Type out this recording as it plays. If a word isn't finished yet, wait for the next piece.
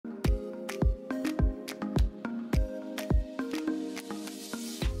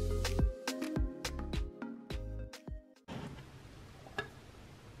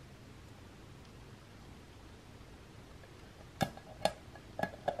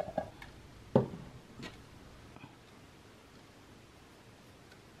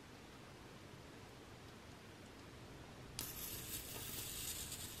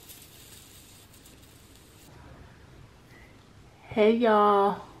Hey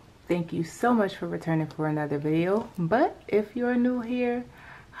y'all, thank you so much for returning for another video. But if you're new here,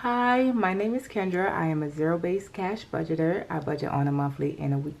 hi, my name is Kendra. I am a zero-based cash budgeter. I budget on a monthly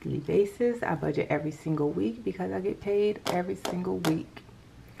and a weekly basis. I budget every single week because I get paid every single week.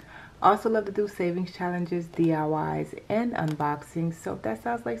 Also love to do savings challenges, DIYs, and unboxings. So if that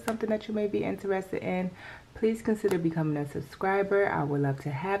sounds like something that you may be interested in, please consider becoming a subscriber. I would love to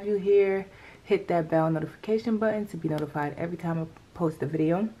have you here. Hit that bell notification button to be notified every time I post a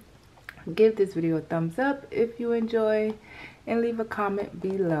video. Give this video a thumbs up if you enjoy, and leave a comment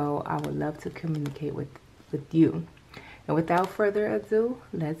below. I would love to communicate with you. And without further ado,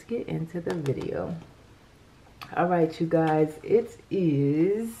 let's get into the video. All right, you guys, it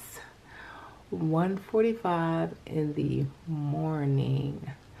is 1:45 in the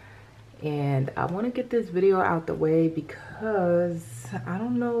morning. And I want to get this video out the way because I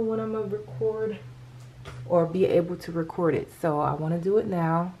don't know when I'm going to record or be able to record it. So I want to do it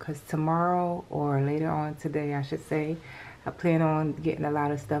now because tomorrow, or later on today, I should say, I plan on getting a lot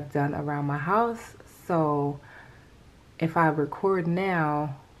of stuff done around my house. So if I record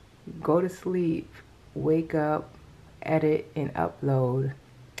now, go to sleep, wake up, edit, and upload,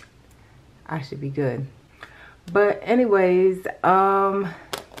 I should be good. But anyways,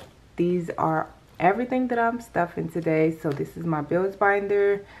 these are everything that I'm stuffing today. So this is my bills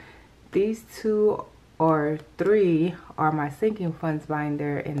binder. These two or three are my sinking funds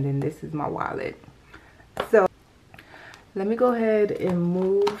binder. And then this is my wallet. So let me go ahead and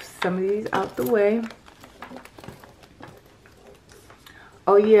move some of these out the way.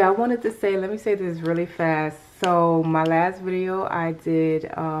 Oh yeah, I wanted to say, let me say this really fast. So my last video, I did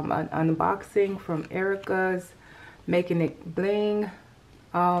an unboxing from Erica's Making It Bling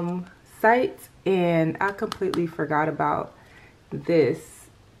site, and I completely forgot about this.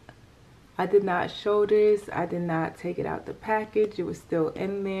 I did not show this. I did not take it out the package. It was still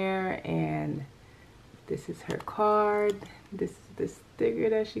in there. And this is her card. This is the sticker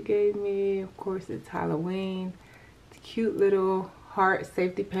that she gave me. Of course, it's Halloween. It's a cute little heart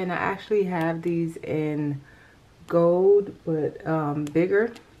safety pin. I actually have these in gold, but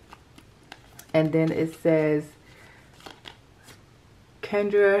bigger. And then it says,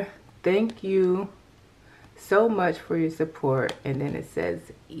 Kendra, thank you so much for your support. And then it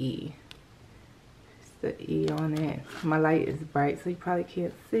says E. It's the E on it. My light is bright, so you probably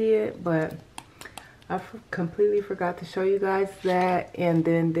can't see it, but I completely forgot to show you guys that. And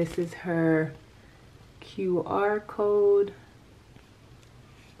then this is her QR code.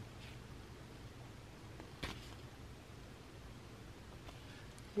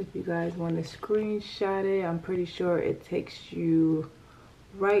 If you guys want to screenshot it, I'm pretty sure it takes you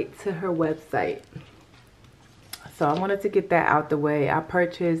right to her website. So I wanted to get that out the way. I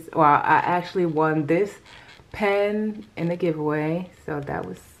purchased, well, I actually won this pen in the giveaway. So that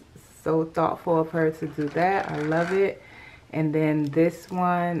was so thoughtful of her to do that. I love it. And then this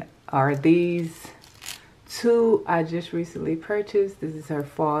one, or these two, I just recently purchased. This is her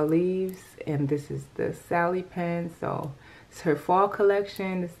fall leaves, and this is the Sally pen. So it's her fall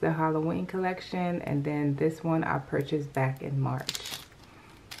collection. It's the Halloween collection. And then this one I purchased back in March.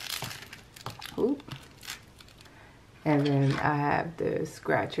 Oop. And then I have the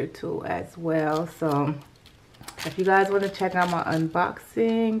scratcher tool as well. So if you guys want to check out my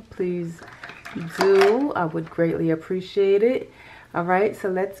unboxing, please do. I would greatly appreciate it. All right, so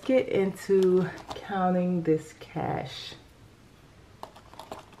let's get into counting this cash.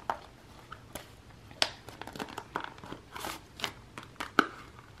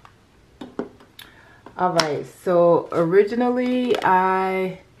 All right, so originally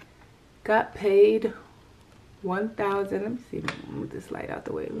I got paid 1,000. Let me see, move this light out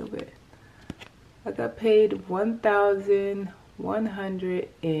the way a little bit. I got paid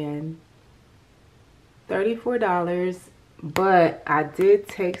 $1,134, but I did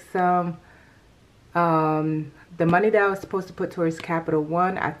take some the money that I was supposed to put towards Capital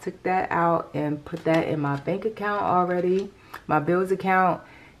One. I took that out and put that in my bank account already, my bills account.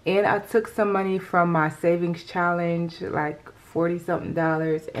 And I took some money from my savings challenge, like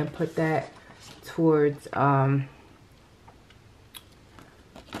 $40-something, and put that towards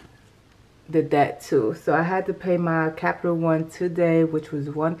the debt too. So I had to pay my Capital One today, which was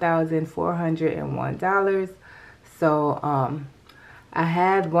 $1,401. So I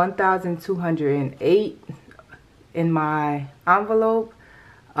had $1,208 in my envelope.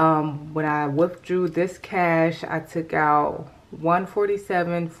 When I withdrew this cash, I took out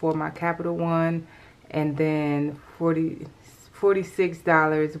 $147 for my Capital One, and then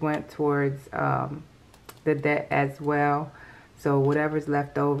 $46 went towards the debt as well. So whatever's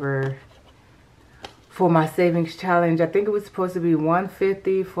left over for my savings challenge. I think it was supposed to be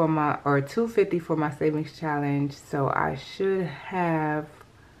 $150 for my, or $250 for my savings challenge. So I should have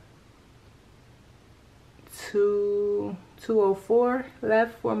 $204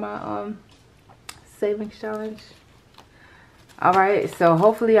 left for my savings challenge. All right, so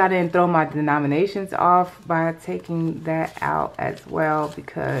hopefully I didn't throw my denominations off by taking that out as well,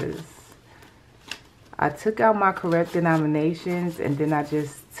 because I took out my correct denominations and then I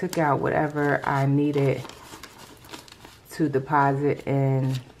just took out whatever I needed to deposit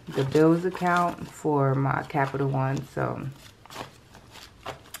in the bills account for my Capital One. So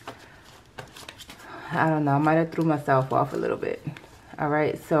I don't know, I might have threw myself off a little bit. All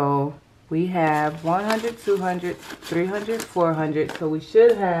right, so we have 100, 200, 300, 400. So we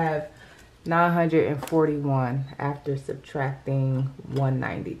should have 941 after subtracting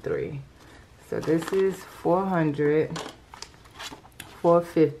 193. So this is 400,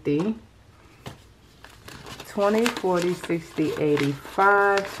 450, 20, 40, 60,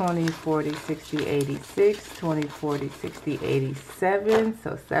 85, 20, 40, 60, 86, 20, 40, 60, 87.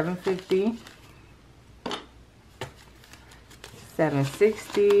 So 750.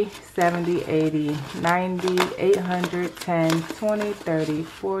 760, 70, 80, 90, 800, 10, 20, 30,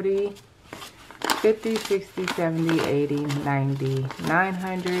 40, 50, 60, 70, 80, 90,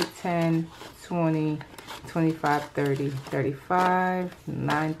 900, 10, 20, 25, 30, 35,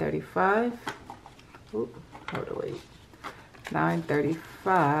 935. Oop, hold on, wait.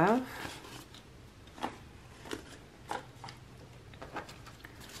 935.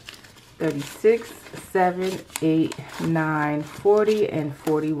 36, 7, 8, 9, 40, and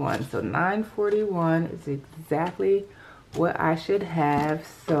 41. So 941 is exactly what I should have.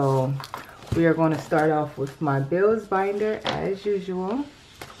 So we are going to start off with my bills binder as usual.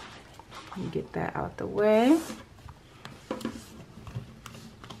 Let me get that out the way.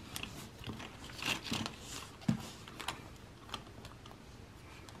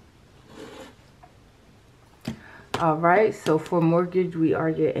 All right, so for mortgage, we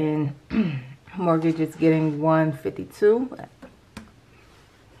are getting, mortgage is getting 152.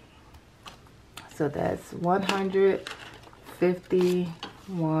 So that's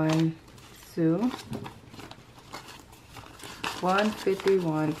 151, 2.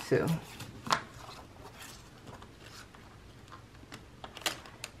 151, 2.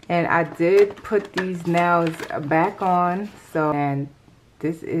 And I did put these nails back on, so, and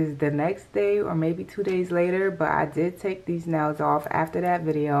this is the next day or maybe 2 days later, but I did take these nails off after that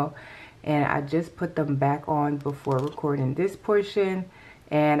video, and I just put them back on before recording this portion.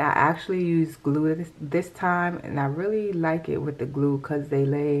 And I actually used glue this time, and I really like it with the glue because they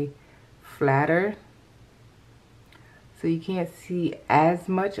lay flatter, so you can't see as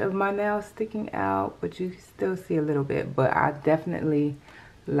much of my nails sticking out, but you can still see a little bit. But I definitely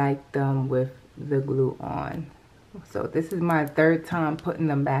like them with the glue on. So this is my third time putting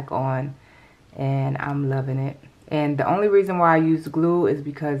them back on, and I'm loving it. And the only reason why I use glue is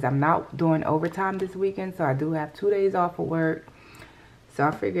because I'm not doing overtime this weekend, so I do have 2 days off of work. So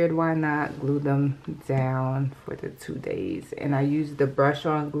I figured, why not glue them down for the 2 days. And I use the brush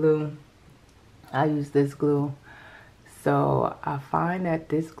on glue. I use this glue. So I find that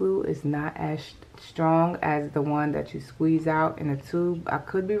this glue is not as strong as the one that you squeeze out in a tube. I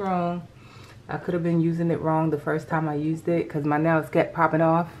could be wrong. I could have been using it wrong the first time I used it because my nails kept popping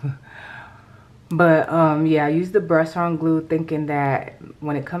off. But yeah, I used the brush on glue thinking that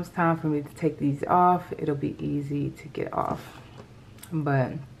when it comes time for me to take these off, it'll be easy to get off.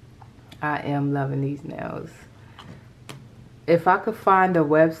 But I am loving these nails. If I could find a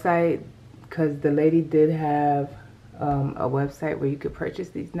website, because the lady did have a website where you could purchase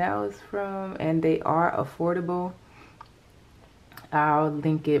these nails from, and they are affordable. I'll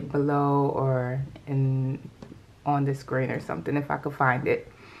link it below or on the screen or something if I could find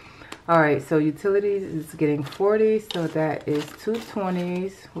it. All right, so utilities is getting 40, so that is 2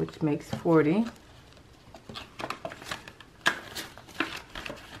 20s, which makes 40.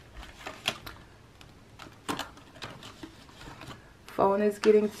 Phone is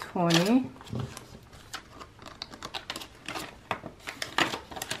getting 20.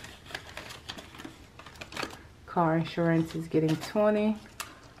 Car insurance is getting 20.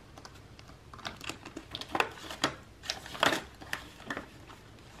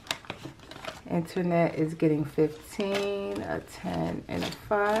 Internet is getting 15, a 10, and a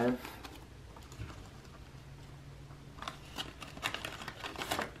 5.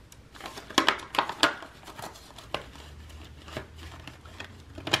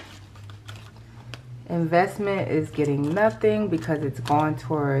 Investment is getting nothing because it's gone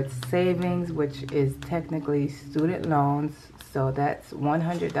towards savings, which is technically student loans. So that's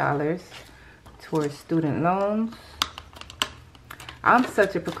 $100, towards student loans. I'm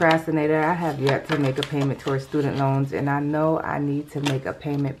such a procrastinator. I have yet to make a payment towards student loans, and I know I need to make a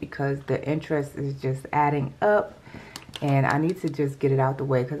payment because the interest is just adding up, and I need to just get it out the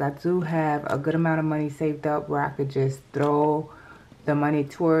way because I do have a good amount of money saved up where I could just throw the money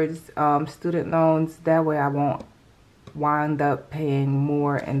towards student loans. That way I won't wind up paying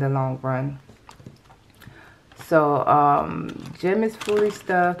more in the long run. So gym is fully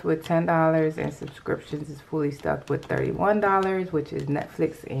stuffed with $10, and subscriptions is fully stuffed with $31, which is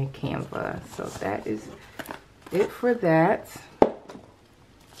Netflix and Canva. So that is it for that.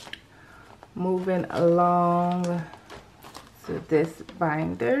 Moving along to this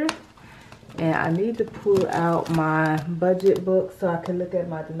binder, and I need to pull out my budget book so I can look at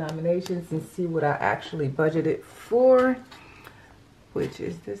my denominations and see what I actually budgeted for, which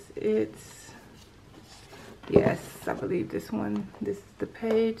is this. Yes, I believe this one. This is the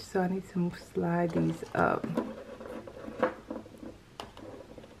page, so I need to slide these up.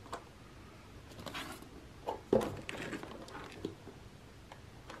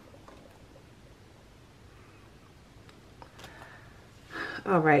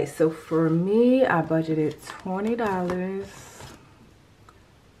 All right, so for me, I budgeted $20.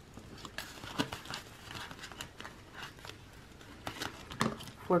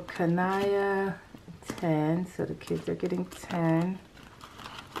 For Kanaya, 10, so the kids are getting 10.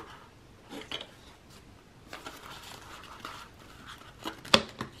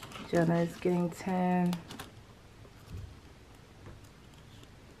 Jenna is getting 10.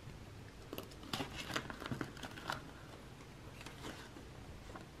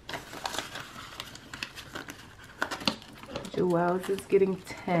 Joel's is getting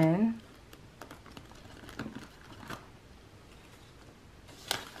 10.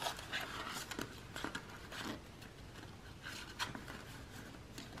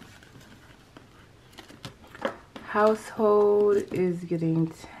 Household is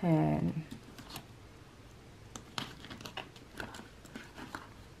getting 10.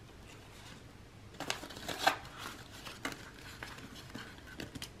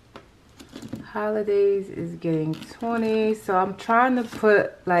 Holidays is getting 20. So I'm trying to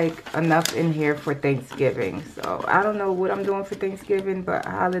put like enough in here for Thanksgiving. So I don't know what I'm doing for Thanksgiving, but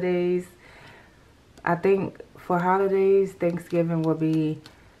holidays, I think for holidays, Thanksgiving will be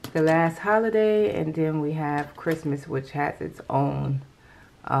the last holiday, and then we have Christmas, which has its own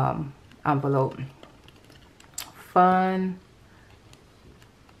envelope. Fun,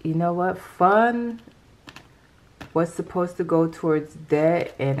 you know what, fun was supposed to go towards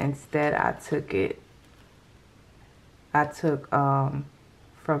debt, and instead I took from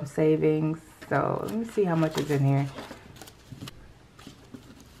savings. So let me see how much is in here.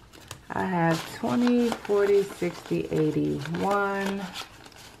 I have 20, 40, 60, 80,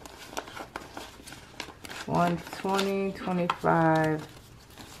 120, 25,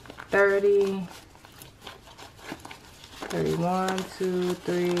 30, 31, 2,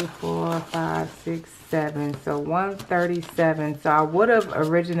 3, 4, 5, 6, 7. So 137. So I would have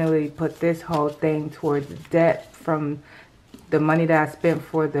originally put this whole thing towards debt from the money that I spent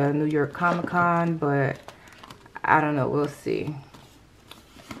for the New York Comic-Con, but I don't know. We'll see.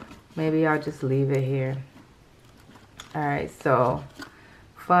 Maybe I'll just leave it here. All right, so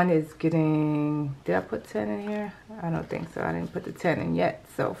fun is getting, did I put 10 in here? I don't think so. I didn't put the 10 in yet.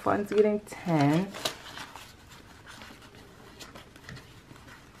 So fun's getting 10.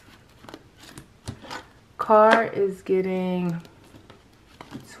 Car is getting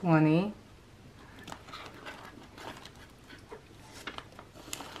 20.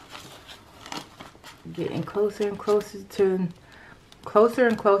 Getting closer and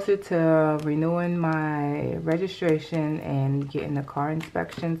closer to renewing my registration and getting the car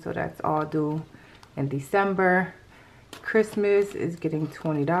inspection, so that's all due in December. Christmas is getting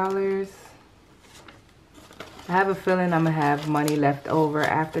 $20. I have a feeling I'm gonna have money left over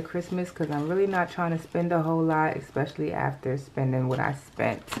after Christmas because I'm really not trying to spend a whole lot, especially after spending what I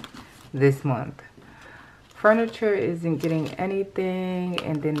spent this month. Furniture isn't getting anything,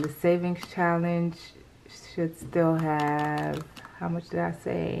 and then the savings challenge should still have, how much did I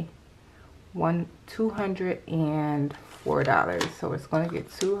say? $204. So it's gonna get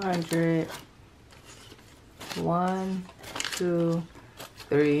 200. 1, 2,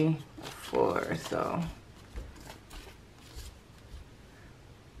 3, 4. So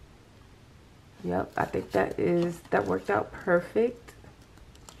yep, I think that worked out perfect.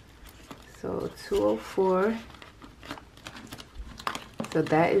 So 204. So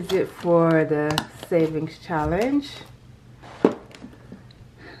that is it for the savings challenge.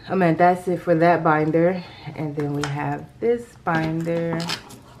 I mean, that's it for that binder. And then we have this binder.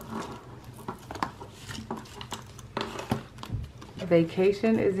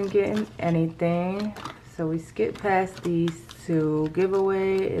 Vacation isn't getting anything, so we skip past these two.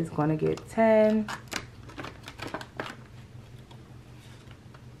 Giveaway is going to get 10.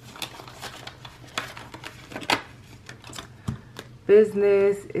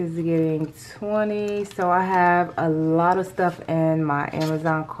 Business is getting 20. So I have a lot of stuff in my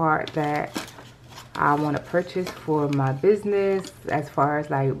Amazon cart that I want to purchase for my business, as far as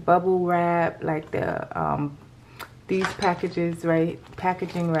like bubble wrap, like the these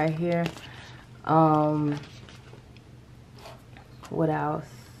packaging right here. What else?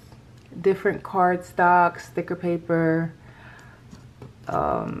 Different card stock, sticker paper.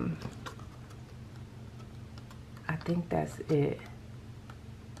 I think that's it.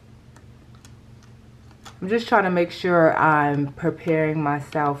 I'm just trying to make sure I'm preparing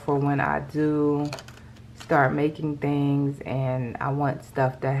myself for when I do start making things, and I want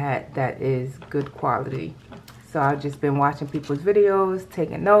stuff that is good quality. So I've just been watching people's videos,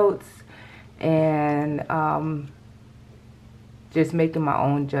 taking notes, and just making my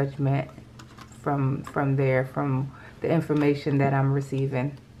own judgment from there, from the information that I'm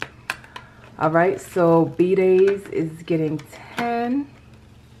receiving. All right, so B-Days is getting 10.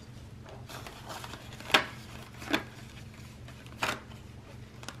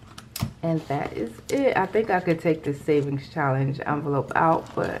 And that is it. I think I could take the savings challenge envelope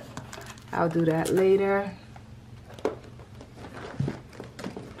out, but I'll do that later.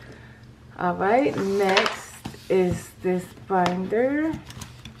 All right, next is this binder.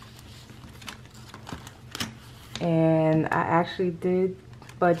 And I actually did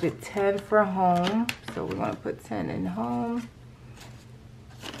budget 10 for home, so we're going to put 10 in home.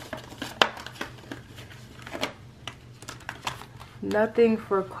 Nothing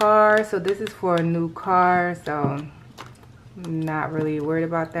for car, so this is for a new car, so I'm not really worried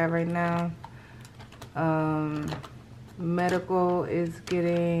about that right now. Medical is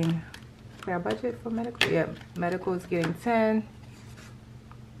getting, did I budget for medical? Yep, medical is getting 10.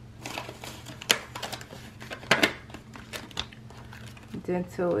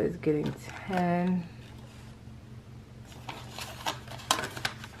 Dental is getting 10.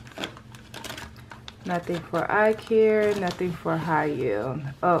 Nothing for eye care, nothing for high yield.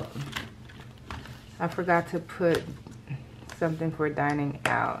 Oh, I forgot to put something for dining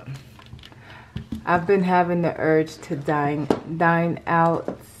out. I've been having the urge to dine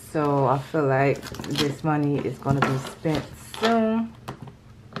out, so I feel like this money is going to be spent soon.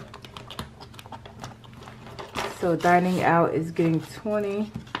 So dining out is getting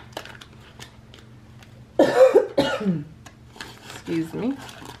 20. Excuse me.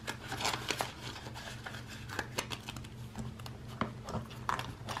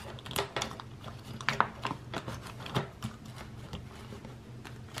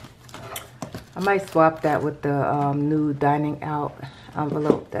 I might swap that with the new dining out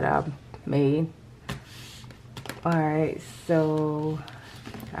envelope that I've made. Alright, so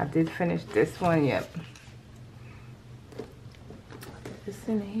I did finish this one, yep. This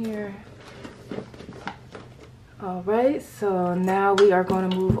in here. Alright, so now we are going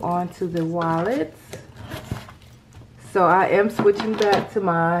to move on to the wallets. So I am switching back to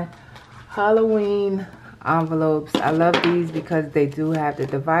my Halloween envelopes. I love these because they do have the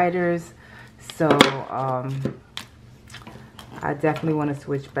dividers. So I definitely want to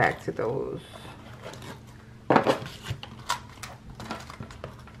switch back to those.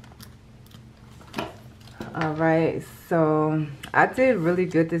 All right, so I did really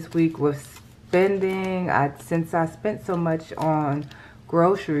good this week with spending. Since I spent so much on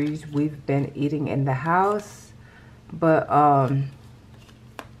groceries, we've been eating in the house. But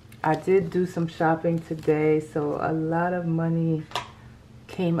I did do some shopping today, so a lot of money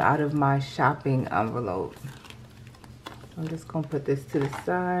came out of my shopping envelope. I'm just gonna put this to the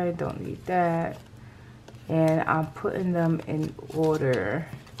side, don't need that. And I'm putting them in order.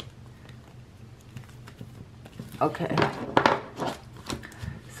 Okay.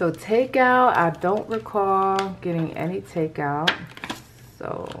 So takeout, I don't recall getting any takeout.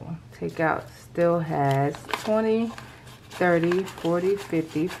 So takeout still has 20, 30, 40,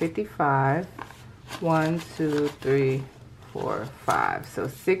 50, 55, 1, 2, 3, 4, 5. So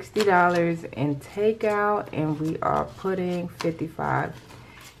 $60 in takeout, and we are putting 55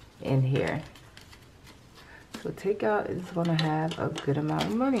 in here. So takeout is going to have a good amount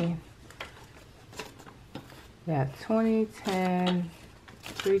of money. We have 20, 10,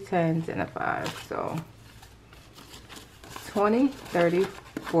 3 10s, and a 5. So 20, 30,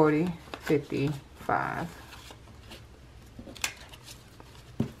 40, 55.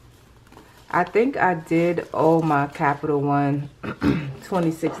 I think I did owe my Capital One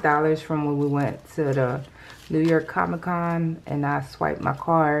 $26 from when we went to the New York Comic Con, and I swiped my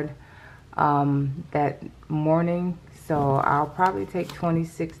card that morning. So I'll probably take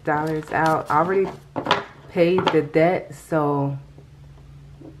 $26 out. I already paid the debt, so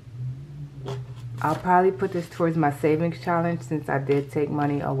I'll probably put this towards my savings challenge. Since I did take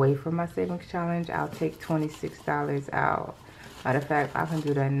money away from my savings challenge, I'll take $26 out. Matter of fact, I can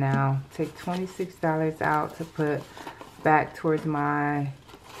do that now. Take $26 out to put back towards my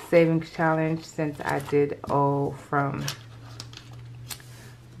savings challenge, since I did owe from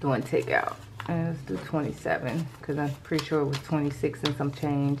doing takeout. And let's do 27, because I'm pretty sure it was 26 and some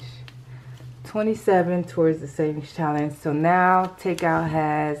change. 27 towards the savings challenge. So now takeout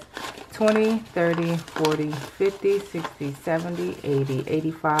has 20, 30, 40, 50, 60, 70, 80,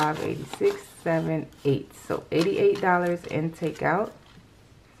 85, 86, 7, 8. So $88 in takeout.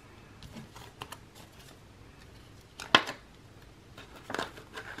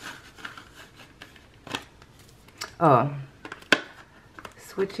 Oh,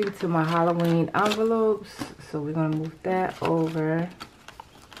 switching to my Halloween envelopes. So we're going to move that over.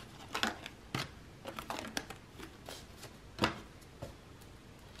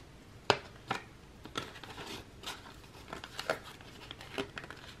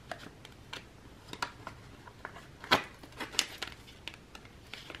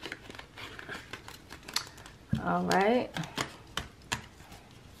 All right.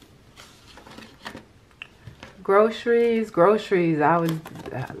 Groceries. I was,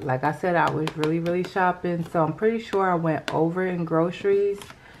 like I said, I was really shopping. So I'm pretty sure I went over in groceries.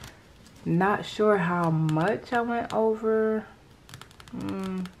 Not sure how much I went over.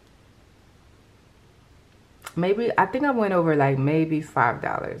 Maybe, I think I went over like maybe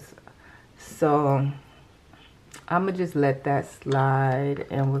 $5. So I'm gonna just let that slide,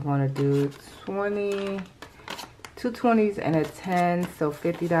 and we're gonna do 20, 2 20s and a 10, so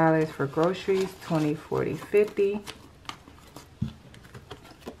 $50 for groceries. 20, 40, 50.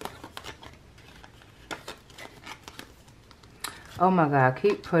 Oh my God,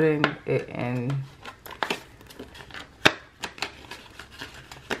 keep putting it in.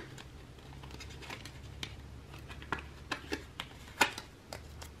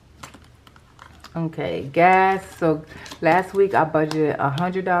 Okay, gas. So last week I budgeted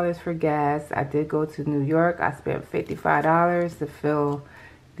 $100 for gas. I did go to New York. I spent $55 to fill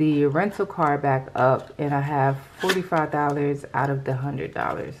the rental car back up, and I have $45 out of the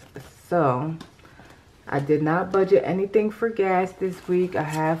 $100. So I did not budget anything for gas this week. I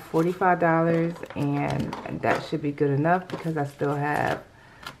have $45, and that should be good enough because I still have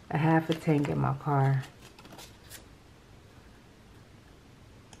a half a tank in my car.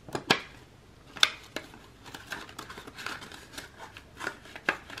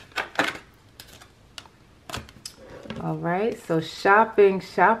 All right, so shopping,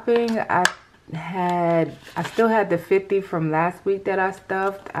 I still had the 50 from last week that I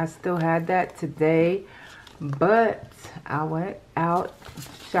stuffed. I still had that today, but I went out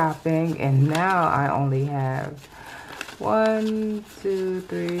shopping, and now I only have 1, 2,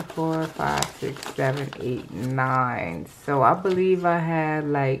 3, 4, 5, 6, 7, 8, 9. So I believe I had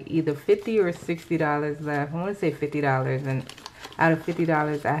like either $50 or $60 left. I want to say $50, and out of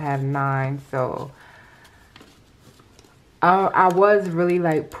 $50 I have 9. So I was really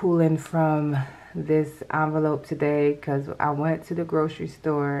like pulling from this envelope today because I went to the grocery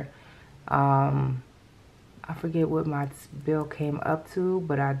store. I forget what my bill came up to,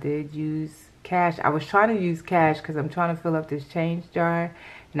 but I did use cash. I was trying to use cash because I'm trying to fill up this change jar,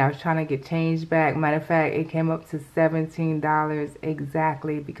 and I was trying to get change back. Matter of fact, it came up to $17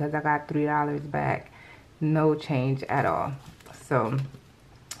 exactly because I got $3 back. No change at all. So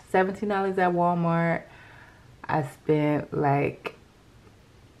 $17 at Walmart. I spent like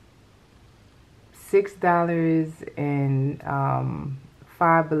 $6 in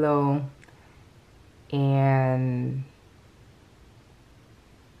Five Below, and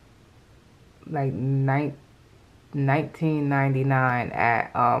like $19.99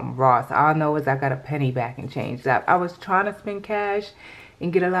 at Ross. All I know is I got a penny back in change. I was trying to spend cash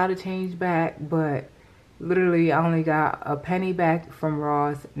and get a lot of change back, but literally I only got a penny back from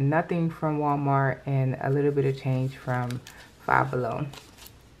Ross, nothing from Walmart, and a little bit of change from Five Below.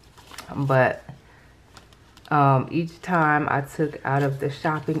 But each time I took out of the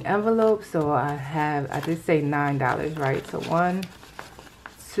shopping envelope, so I did say $9, right? So 1,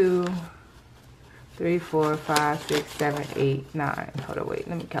 2, 3, 4, 5, 6, 7, 8, 9. Hold on, wait,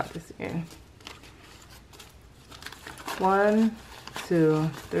 let me count this again. 1, 2,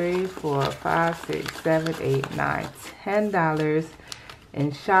 3, 4, 5, 6, 7, 8, 9, $10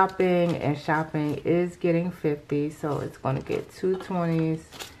 in shopping, and shopping is getting 50, so it's going to get 2 20s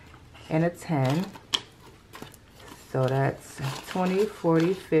and a 10. So that's 20,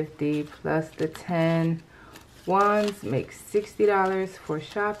 40, 50 plus the 10 ones makes $60 for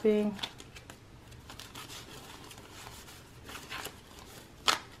shopping.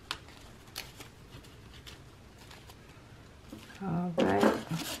 All right.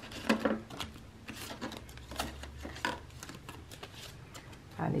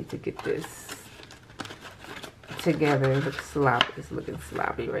 I need to get this together. It looks sloppy. It's looking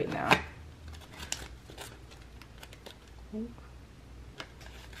sloppy right now.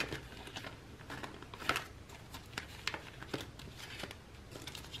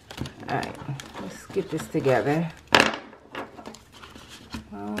 Alright, let's get this together.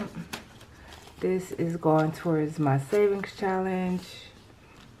 Well, this is going towards my savings challenge.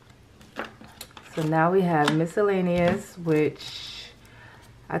 So now we have miscellaneous, which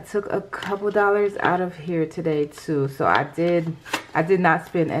I took a couple dollars out of here today too. So I did not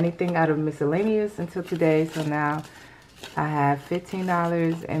spend anything out of miscellaneous until today. So now I have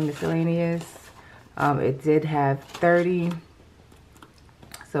 $15 in miscellaneous. It did have 30.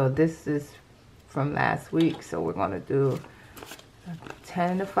 So this is from last week. So we're going to do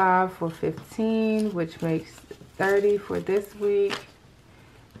 10 to 5 for 15, which makes 30 for this week.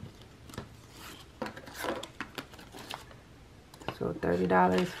 So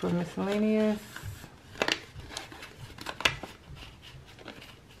 $30 for miscellaneous.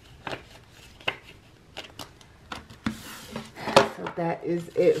 So that is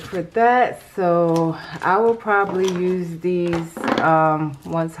it for that. So I will probably use these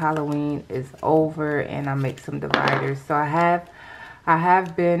once Halloween is over and I make some dividers. So I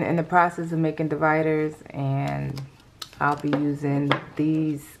have been in the process of making dividers, and I'll be using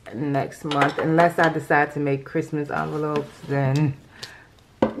these next month. Unless I decide to make Christmas envelopes, then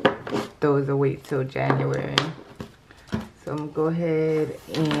those will wait till January. So I'm gonna go ahead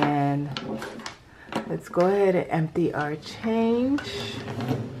and let's go ahead and empty our change.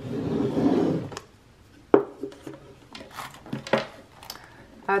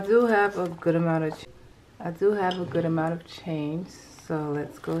 I do have a good amount of change. So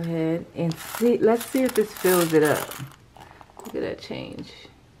let's go ahead and see. Let's see if this fills it up. Look at that change.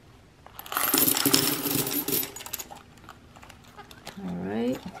 All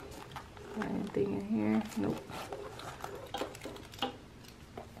right. Anything in here? Nope.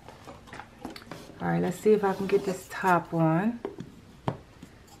 All right, let's see if I can get this top on.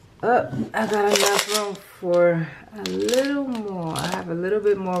 Oh, I got enough room for a little more. I have a little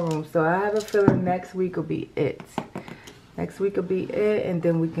bit more room. So I have a feeling next week will be it. Next week will be it, and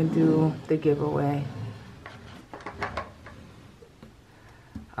then we can do the giveaway.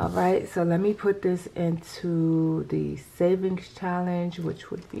 All right, so let me put this into the savings challenge, which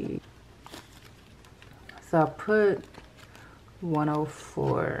would be, so I put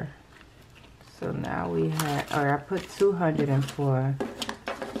 104. So now we have, or I put 204,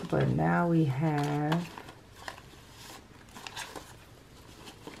 but now we have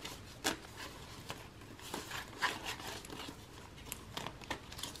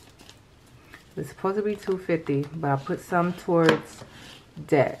it's supposed to be 250, but I put some towards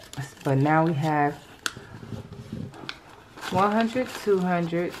debt. But now we have 100,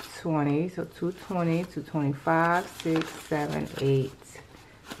 200, 20, so 220, 225, 6, 7, 8,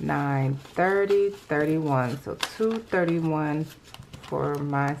 9, 30, 31. So 231 for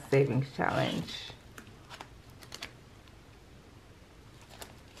my savings challenge.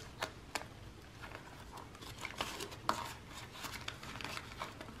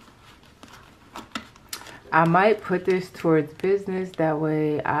 I might put this towards business. That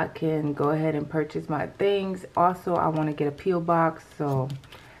way I can go ahead and purchase my things. Also, I want to get a P.O. box, so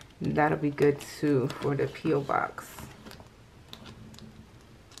that'll be good too for the P.O. box.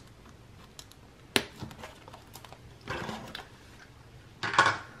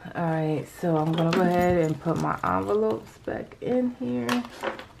 Alright, so I'm going to go ahead and put my envelopes back in here.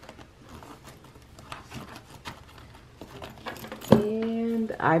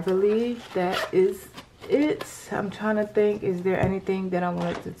 And I believe that is it. I'm trying to think, is there anything that I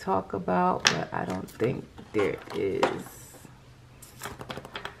wanted to talk about, but I don't think there is.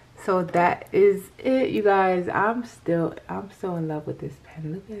 So that is it, you guys. I'm so in love with this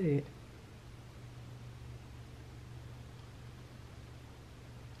pen. Look at it.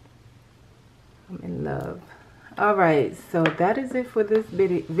 I'm in love. All right, so that is it for this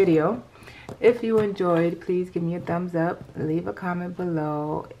video. If you enjoyed, please give me a thumbs up, leave a comment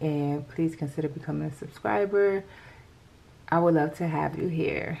below, and please consider becoming a subscriber. I would love to have you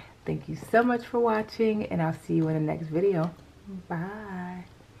here. Thank you so much for watching, and I'll see you in the next video. Bye.